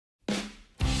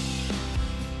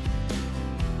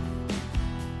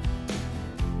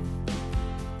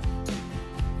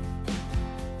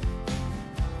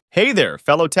Hey there,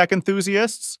 fellow tech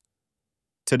enthusiasts!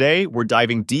 Today, we're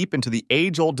diving deep into the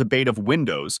age-old debate of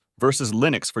Windows versus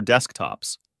Linux for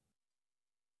desktops.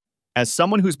 As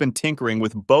someone who's been tinkering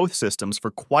with both systems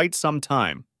for quite some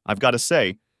time, I've got to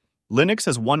say, Linux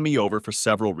has won me over for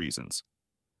several reasons.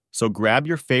 So grab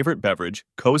your favorite beverage,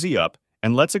 cozy up,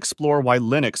 and let's explore why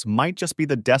Linux might just be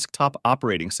the desktop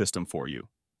operating system for you.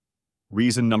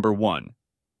 Reason number 1.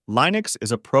 Linux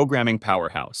is a programming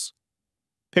powerhouse.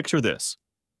 Picture this.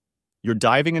 You're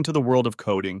diving into the world of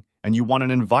coding, and you want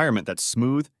an environment that's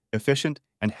smooth, efficient,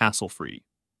 and hassle-free.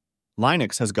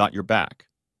 Linux has got your back.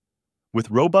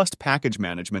 With robust package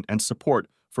management and support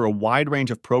for a wide range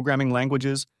of programming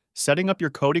languages, setting up your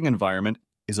coding environment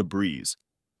is a breeze.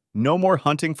 No more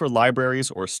hunting for libraries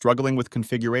or struggling with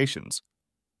configurations.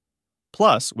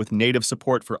 Plus, with native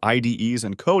support for IDEs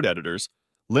and code editors,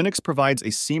 Linux provides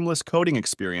a seamless coding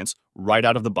experience right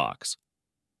out of the box.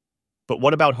 But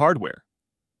what about hardware?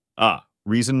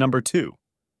 Reason number 2.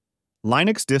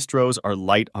 Linux distros are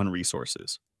light on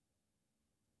resources.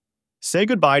 Say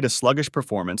goodbye to sluggish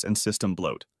performance and system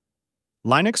bloat.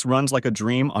 Linux runs like a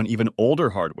dream on even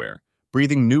older hardware,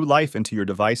 breathing new life into your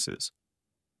devices.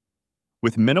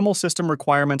 With minimal system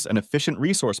requirements and efficient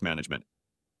resource management,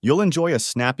 you'll enjoy a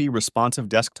snappy, responsive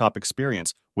desktop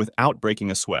experience without breaking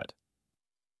a sweat.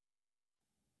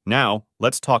 Now,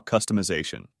 let's talk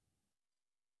customization.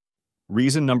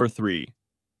 Reason number 3.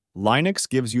 Linux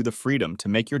gives you the freedom to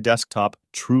make your desktop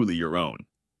truly your own.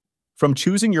 From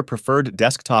choosing your preferred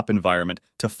desktop environment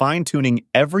to fine-tuning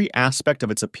every aspect of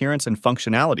its appearance and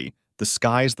functionality, the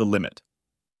sky's the limit.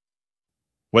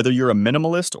 Whether you're a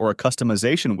minimalist or a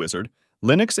customization wizard,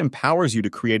 Linux empowers you to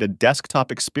create a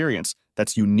desktop experience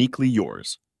that's uniquely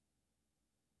yours.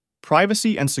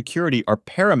 Privacy and security are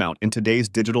paramount in today's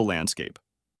digital landscape.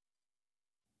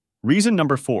 Reason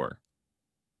number 4.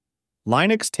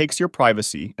 Linux takes your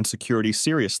privacy and security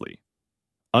seriously.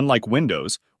 Unlike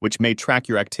Windows, which may track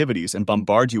your activities and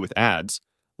bombard you with ads,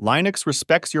 Linux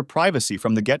respects your privacy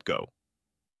from the get-go.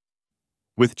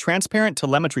 With transparent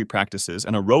telemetry practices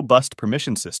and a robust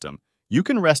permission system, you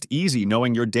can rest easy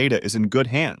knowing your data is in good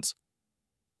hands.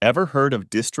 Ever heard of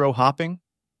distro hopping?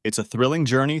 It's a thrilling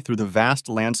journey through the vast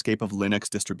landscape of Linux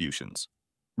distributions.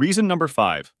 Reason number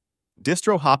 5.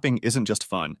 Distro hopping isn't just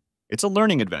fun, it's a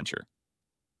learning adventure.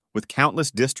 With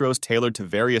countless distros tailored to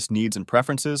various needs and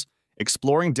preferences,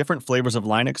 exploring different flavors of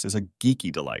Linux is a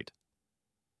geeky delight.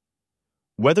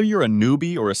 Whether you're a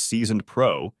newbie or a seasoned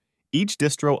pro, each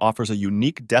distro offers a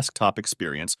unique desktop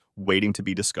experience waiting to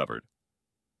be discovered.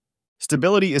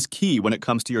 Stability is key when it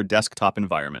comes to your desktop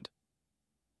environment.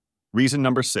 Reason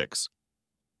number 6.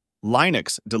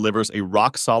 Linux delivers a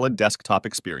rock-solid desktop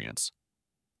experience.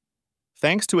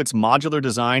 Thanks to its modular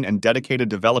design and dedicated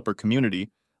developer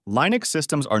community, Linux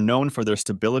systems are known for their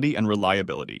stability and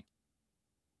reliability.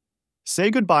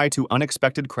 Say goodbye to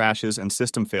unexpected crashes and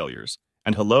system failures,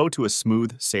 and hello to a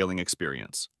smooth sailing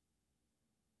experience.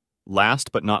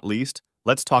 Last but not least,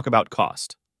 let's talk about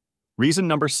cost. Reason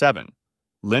number 7.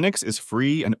 Linux is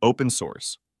free and open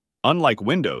source. Unlike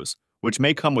Windows, which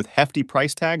may come with hefty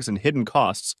price tags and hidden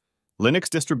costs,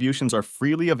 Linux distributions are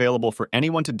freely available for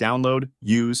anyone to download,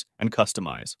 use, and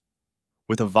customize.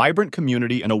 With a vibrant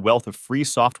community and a wealth of free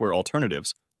software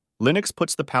alternatives, Linux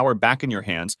puts the power back in your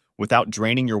hands without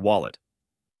draining your wallet.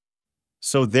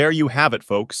 So there you have it,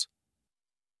 folks.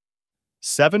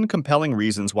 7 compelling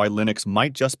reasons why Linux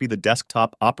might just be the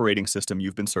desktop operating system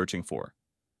you've been searching for.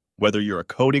 Whether you're a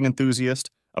coding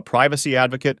enthusiast, a privacy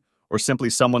advocate, or simply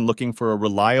someone looking for a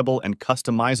reliable and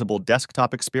customizable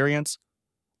desktop experience,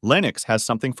 Linux has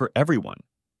something for everyone.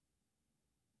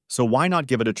 So why not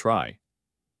give it a try?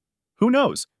 Who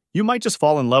knows? You might just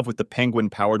fall in love with the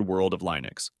penguin-powered world of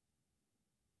Linux.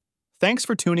 Thanks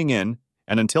for tuning in,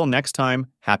 and until next time,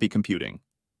 happy computing.